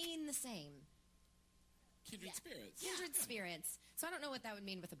it's being the same. Kindred spirits. Kindred spirits. So I don't know what that would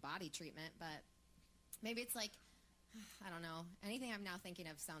mean with a body treatment, but maybe it's I don't know. Anything I'm now thinking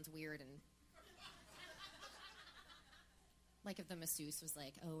of sounds weird, and if the masseuse was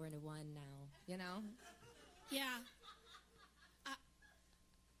oh, we're in a 1 now, Yeah.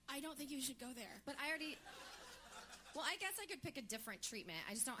 I don't think you should go there. But I guess I could pick a different treatment.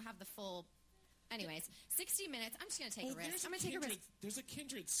 I just don't have the full Anyways, 60 minutes. I'm just going to take a risk. I'm going to take a risk. There's a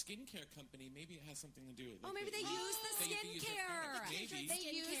Kindred skincare company. Maybe it has something to do with it. Oh, maybe they use the skincare. Maybe. They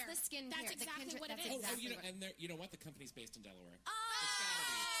use the skincare. That's exactly what it is. You know what? The company's based in Delaware.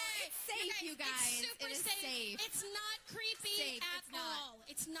 Oh, it's safe, you guys. It's super it is safe. It's not creepy at all.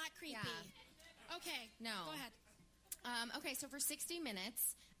 It's not creepy. Yeah. Okay. No. Go ahead. Okay, so for 60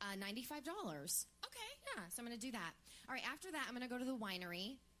 minutes, $95. Okay. Yeah, so I'm going to do that. All right, after that, I'm going to go to the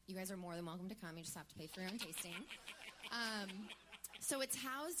winery. You guys are more than welcome to come. You just have to pay for your own tasting. So it's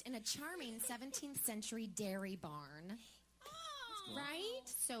housed in a charming 17th century dairy barn. Oh. Right?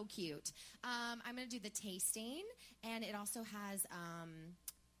 So cute. I'm going to do the tasting, and it also has,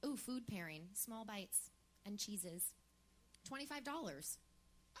 food pairing, small bites and cheeses. $25.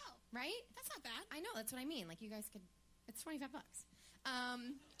 Oh. Right? That's not bad. I know, that's what I mean. Like, you guys could, it's $25.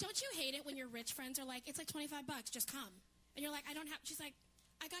 Don't you hate it when your rich friends are like, it's like $25, just come. And you're like, I don't have, she's like,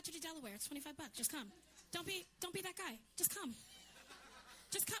 I got you to Delaware, it's $25, just come. Don't be that guy, just come.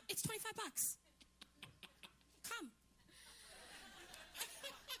 Just come, it's $25. Come.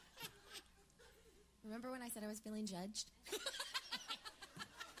 Remember when I said I was feeling judged?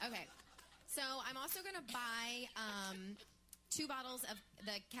 Okay, so I'm also going to buy 2 bottles of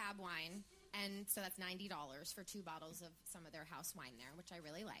the cab wine, and so that's $90 for 2 bottles of some of their house wine there, which I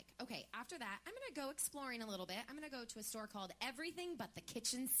really like. Okay, after that, I'm going to go exploring a little bit. I'm going to go to a store called Everything But the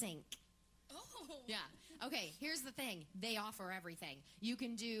Kitchen Sink. Oh. Yeah. Okay, here's the thing. They offer everything. You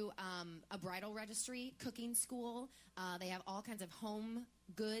can do a bridal registry, cooking school. They have all kinds of home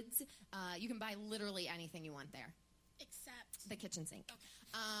goods. You can buy literally anything you want there. Except the kitchen sink.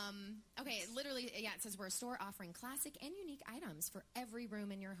 Okay. Literally, yeah, it says we're a store offering classic and unique items for every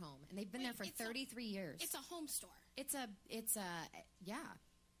room in your home. And they've been there for 33 years. It's a home store. Yeah.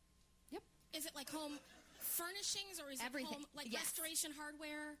 Yep. Is it like home furnishings, or is it Everything. home, like Yes. restoration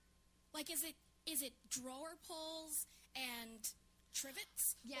hardware? Like, is it drawer pulls and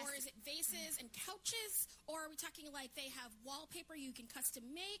trivets? Yes. Or is it vases and couches? Or are we talking like they have wallpaper you can custom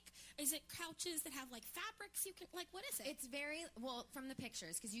make? Is it couches that have like fabrics you can, like, what is it? It's very, well, from the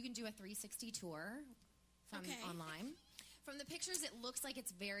pictures, because you can do a 360 tour from online. From the pictures, it looks like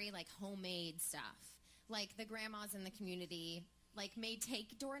it's very, like, homemade stuff. Like, the grandmas in the community, like, may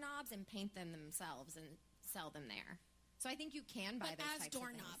take doorknobs and paint them themselves and sell them there. So I think you can buy those types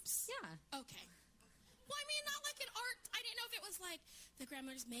doorknobs. of things. Yeah. Okay. Well, I mean, not like an art. I didn't know if it was like the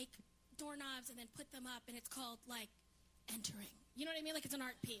grandmothers make doorknobs and then put them up, and it's called, like, entering. You know what I mean? Like, it's an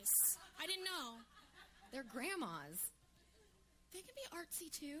art piece. I didn't know. They're grandmas. They can be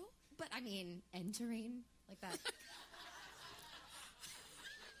artsy, too. But, I mean, entering, like that.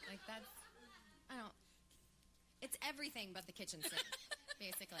 Like, that's, I don't, it's everything but the kitchen sink,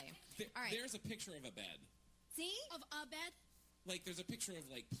 basically. All right. There's a picture of a bed. See? Of a bed? Like, there's a picture of,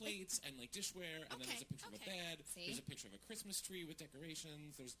 like, plates and, like, dishware, and then there's a picture of a bed. See? There's a picture of a Christmas tree with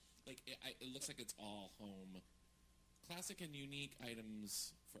decorations. There's, like, it looks like it's all home. Classic and unique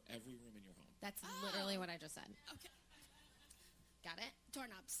items for every room in your home. That's literally what I just said. Okay. Got it?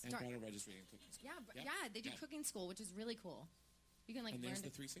 Doorknobs. And bridal registry and cooking school. Yeah, they do cooking school, which is really cool. You can, like, and learn there's the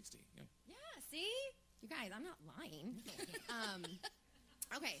 360, yeah. Yeah, see? You guys, I'm not lying.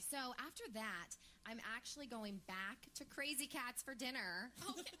 Okay, so after that, I'm actually going back to Crazy Cats for dinner.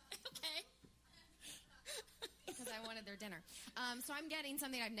 Okay. Because I wanted their dinner. So I'm getting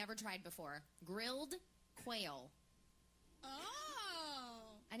something I've never tried before. Grilled quail.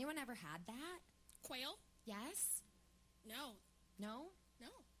 Oh. Anyone ever had that? Quail? Yes? No. No? No.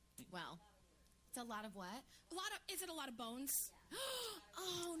 Well, it's a lot of what? Is it a lot of bones?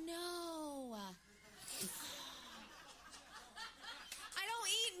 Oh, no. I don't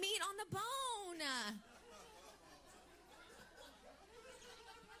eat meat on the bone.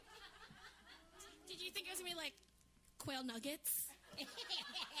 Did you think it was going to be like quail nuggets?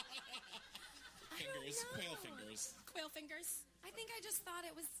 Fingers, quail fingers. Quail fingers? I think I just thought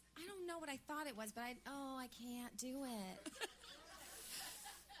it was, I don't know what I thought it was, but I can't do it.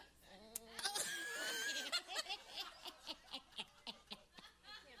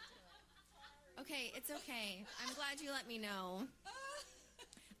 Okay, it's okay. I'm glad you let me know.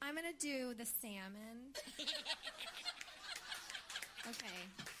 I'm going to do the salmon. Okay.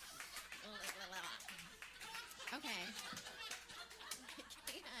 Okay.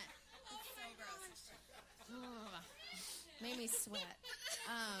 I can't. It's so gross. Ugh. Made me sweat.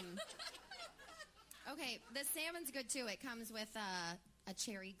 Okay, the salmon's good too. It comes with a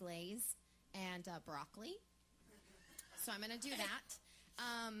cherry glaze and broccoli. So I'm going to do that.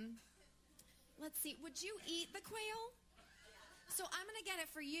 Let's see. Would you eat the quail? So I'm going to get it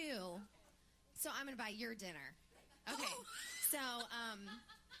for you. So I'm going to buy your dinner. Okay.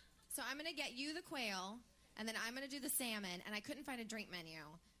 So So I'm going to get you the quail, and then I'm going to do the salmon, and I couldn't find a drink menu.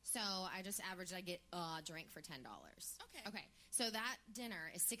 So I just averaged I get a drink for $10. Okay. So that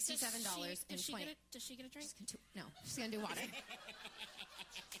dinner is $67.20. Does she get a drink? No, she's going to do water.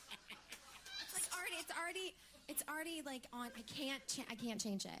 It's already like on. I can't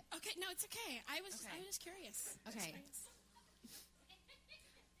change it. Okay, no, it's okay. I was just curious. Okay.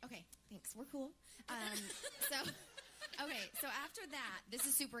 Okay, thanks. We're cool. So after that, this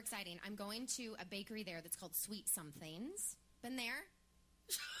is super exciting. I'm going to a bakery there that's called Sweet Somethings. Been there?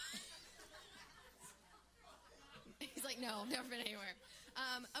 He's like, no, never been anywhere.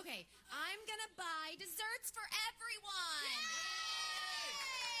 Okay, I'm going to buy desserts for everyone.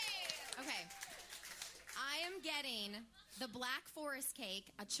 Yay! Okay. I am getting the Black Forest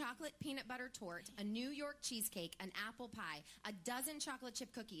cake, a chocolate peanut butter tort, a New York cheesecake, an apple pie, a dozen chocolate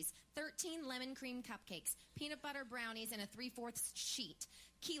chip cookies, 13 lemon cream cupcakes, peanut butter brownies, and a 3/4 sheet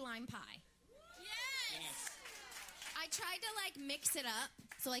key lime pie. Yes! I tried to, mix it up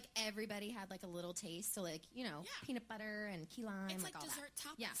so, everybody had, a little taste. So, peanut butter and key lime, it's all dessert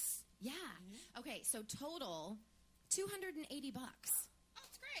that. tapas. Yeah. Mm-hmm. Okay, so total, $280. Oh,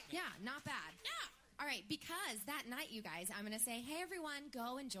 that's great. Yeah, not bad. Yeah. All right, because that night, you guys, I'm going to say, hey, everyone,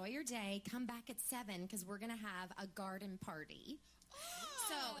 go enjoy your day. Come back at 7 because we're going to have a garden party. Oh.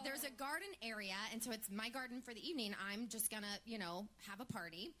 So there's a garden area, and so it's my garden for the evening. I'm just going to, have a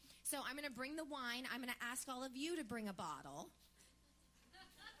party. So I'm going to bring the wine. I'm going to ask all of you to bring a bottle.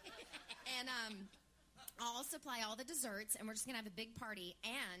 And I'll supply all the desserts, and we're just going to have a big party.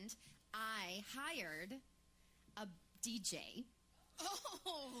 And I hired a DJ.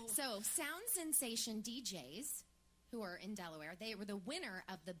 Oh. So, Sound Sensation DJs, who are in Delaware, they were the winner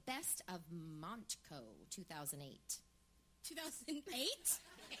of the Best of Montco 2008. 2008?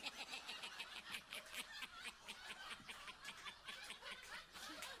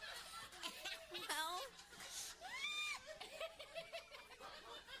 Well,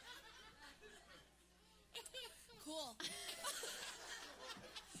 cool.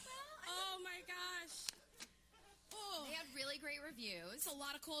 Oh my gosh. Oh. they had really great reviews. It's a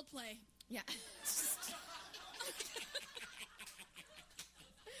lot of Coldplay. Yeah.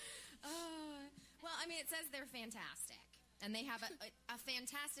 Well, I mean, it says they're fantastic. And they have a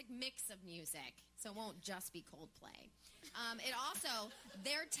fantastic mix of music, so it won't just be Coldplay. It also,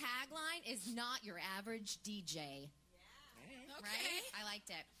 their tagline is not your average DJ. Yeah. Okay. Right? I liked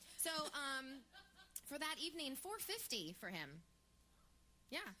it. So, for that evening, $450 for him.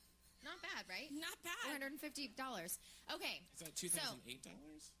 Yeah. Not bad, right? Not bad. $450. Okay. Is that $2,008?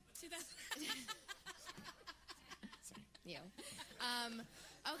 2000. Sorry. You.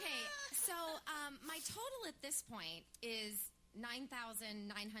 Okay, so my total at this point is $9,992.29.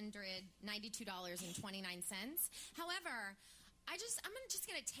 However, I'm just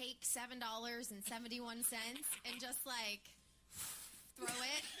gonna take $7.71 and just throw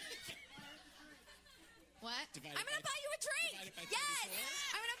it. What? I'm gonna buy you a drink. Yes,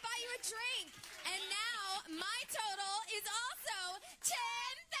 I'm gonna buy you a drink. And now my total is also $10,000.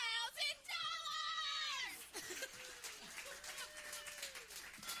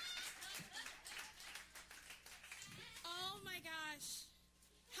 Oh my gosh.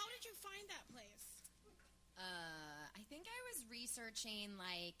 How did you find that place? I think I was researching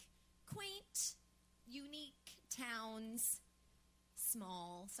quaint, unique towns,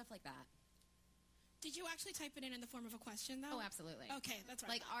 small, stuff like that. Did you actually type it in the form of a question, though? Oh, absolutely. Okay, that's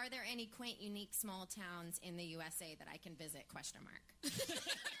right. Are there any quaint, unique, small towns in the USA that I can visit? ?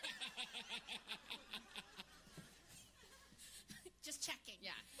 Just checking.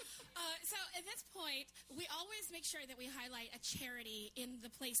 Yeah. So at this point, we always make sure that we highlight a charity in the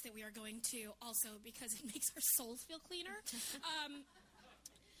place that we are going to also because it makes our souls feel cleaner.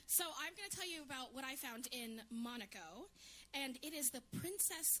 So I'm going to tell you about what I found in Monaco, and it is the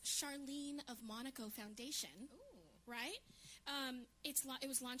Princess Charlene of Monaco Foundation. Ooh. Right? It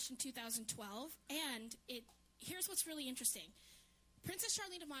was launched in 2012, and here's what's really interesting. Princess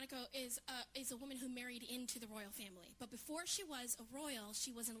Charlene of Monaco is a woman who married into the royal family. But before she was a royal,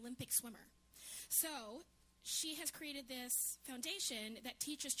 she was an Olympic swimmer. So she has created this foundation that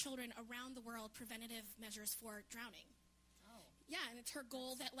teaches children around the world preventative measures for drowning. Oh. Yeah, and it's her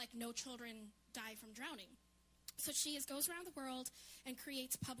goal that, no children die from drowning. So she goes around the world and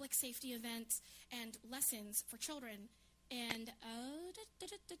creates public safety events and lessons for children. And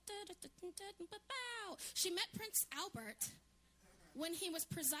she met Prince Albert when he was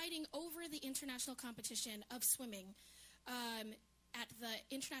presiding over the international competition of swimming at the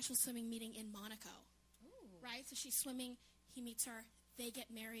international swimming meeting in Monaco. Ooh. Right? So she's swimming, he meets her, they get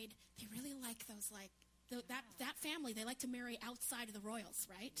married. They really like those that family, they like to marry outside of the royals,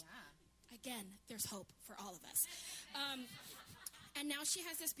 right? Yeah. Again, there's hope for all of us. And now she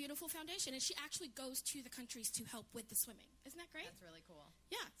has this beautiful foundation, and she actually goes to the countries to help with the swimming. Isn't that great? That's really cool.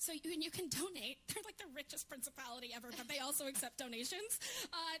 Yeah, so you can donate. They're like the richest principality ever, but they also accept donations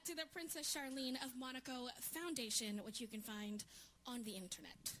to the Princess Charlene of Monaco Foundation, which you can find on the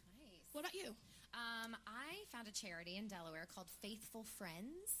internet. Nice. What about you? I found a charity in Delaware called Faithful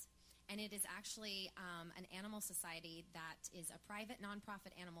Friends, and it is actually an animal society that is a private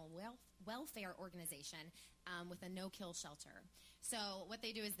nonprofit animal welfare organization with a no-kill shelter. So what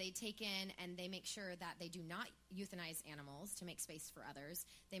they do is they take in and they make sure that they do not euthanize animals to make space for others.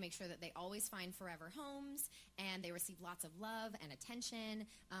 They make sure that they always find forever homes, and they receive lots of love and attention.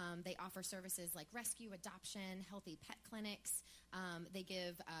 They offer services like rescue, adoption, healthy pet clinics. They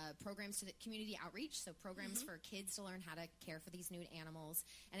give programs to the community outreach, so programs for kids to learn how to care for these new animals.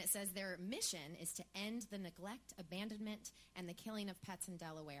 And it says their mission is to end the neglect, abandonment, and the killing of pets in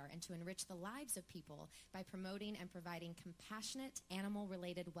Delaware, and to enrich the lives of people by promoting and providing compassionate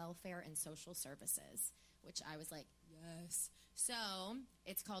animal-related welfare and social services, which I was like, yes. So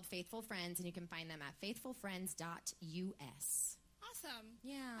it's called Faithful Friends, and you can find them at faithfulfriends.us. Awesome.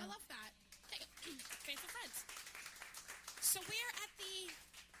 Yeah. I love that. Faithful Friends. So we're at the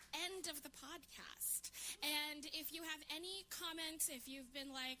end of the podcast. And if you have any comments, if you've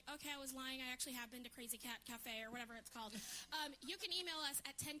been like, okay, I was lying, I actually have been to Crazy Cat Cafe or whatever it's called, you can email us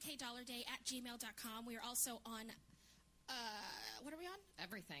at 10kdollarday@gmail.com. We are also on, what are we on?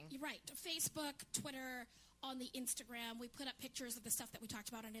 Everything. You're right. Facebook, Twitter, on the Instagram. We put up pictures of the stuff that we talked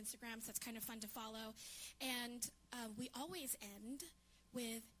about on Instagram, so that's kind of fun to follow. And we always end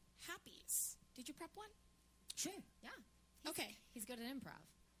with happies. Did you prep one? Sure. Yeah. Okay. He's good at improv.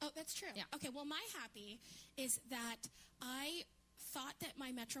 Oh, that's true. Yeah. Okay, well, my happy is that I thought that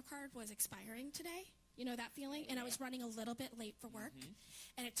my MetroCard was expiring today. You know that feeling? And I was running a little bit late for work.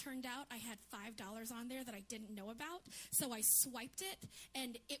 And it turned out I had $5 on there that I didn't know about. So I swiped it,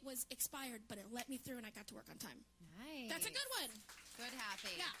 and it was expired, but it let me through, and I got to work on time. Nice. That's a good one. Good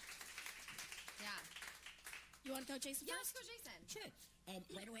happy. Yeah. Yeah. You want to go, Jason, Yeah, first? let's go, Jason. Sure.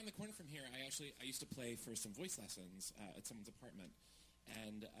 Right around the corner from here, I used to play for some voice lessons at someone's apartment.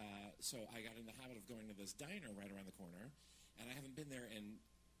 And so I got in the habit of going to this diner right around the corner, and I haven't been there in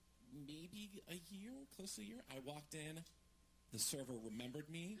maybe a year, close to a year. I walked in, the server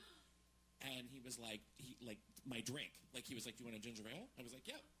remembered me, and he was like, my drink. Like, he was like, do you want a ginger ale? I was like,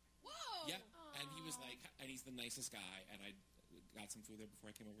 yeah. Whoa. Yeah. And he was like, and he's the nicest guy, and I got some food there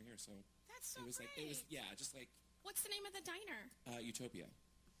before I came over here, so. That's so it was great. like, it was, yeah, just like. What's the name of the diner? Utopia.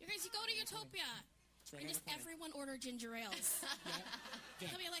 You guys, you go to Utopia. It's right And around just the corner. everyone order ginger ales.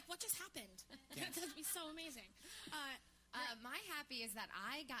 Yeah. They'll be like, what just happened? Yeah. That would be so amazing. My happy is that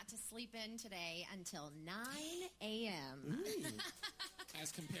I got to sleep in today until 9 a.m.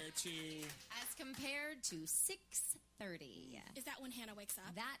 As compared to. as compared to 6:30. Is that when Hannah wakes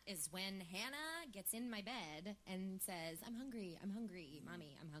up? That is when Hannah gets in my bed and says, I'm hungry,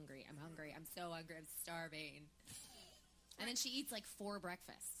 Mommy, I'm hungry, I'm so hungry, I'm starving. And then she eats like 4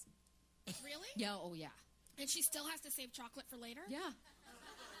 breakfasts. Really? Yeah, oh yeah. And she still has to save chocolate for later? Yeah.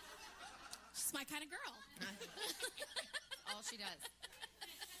 She's my kind of girl. All she does.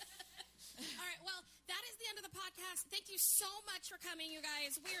 All right, well, that is the end of the podcast. Thank you so much for coming, you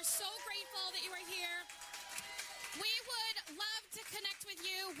guys. We are so grateful that you are here. We would love to connect with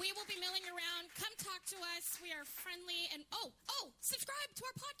you. We will be milling around. Come talk to us. We are friendly. And, subscribe to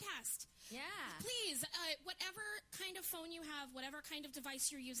our podcast. Yeah. Please, whatever kind of phone you have, whatever kind of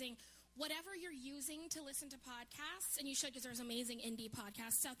device you're using, whatever you're using to listen to podcasts, and you should because there's amazing indie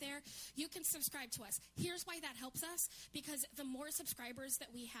podcasts out there, you can subscribe to us. Here's why that helps us, because the more subscribers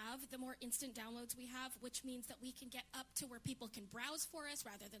that we have, the more instant downloads we have, which means that we can get up to where people can browse for us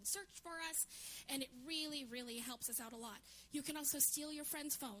rather than search for us, and it really, really helps us out a lot. You can also steal your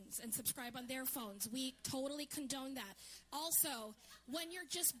friends' phones and subscribe on their phones. We totally condone that. Also, when you're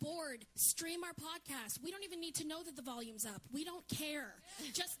just bored, stream our podcast. We don't even need to know that the volume's up. We don't care.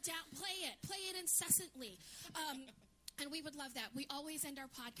 Just play it incessantly. And we would love that. We always end our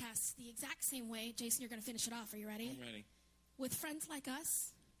podcasts the exact same way. Jason, you're going to finish it off. Are you ready? I'm ready. With friends like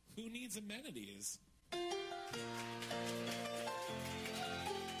us. Who needs amenities?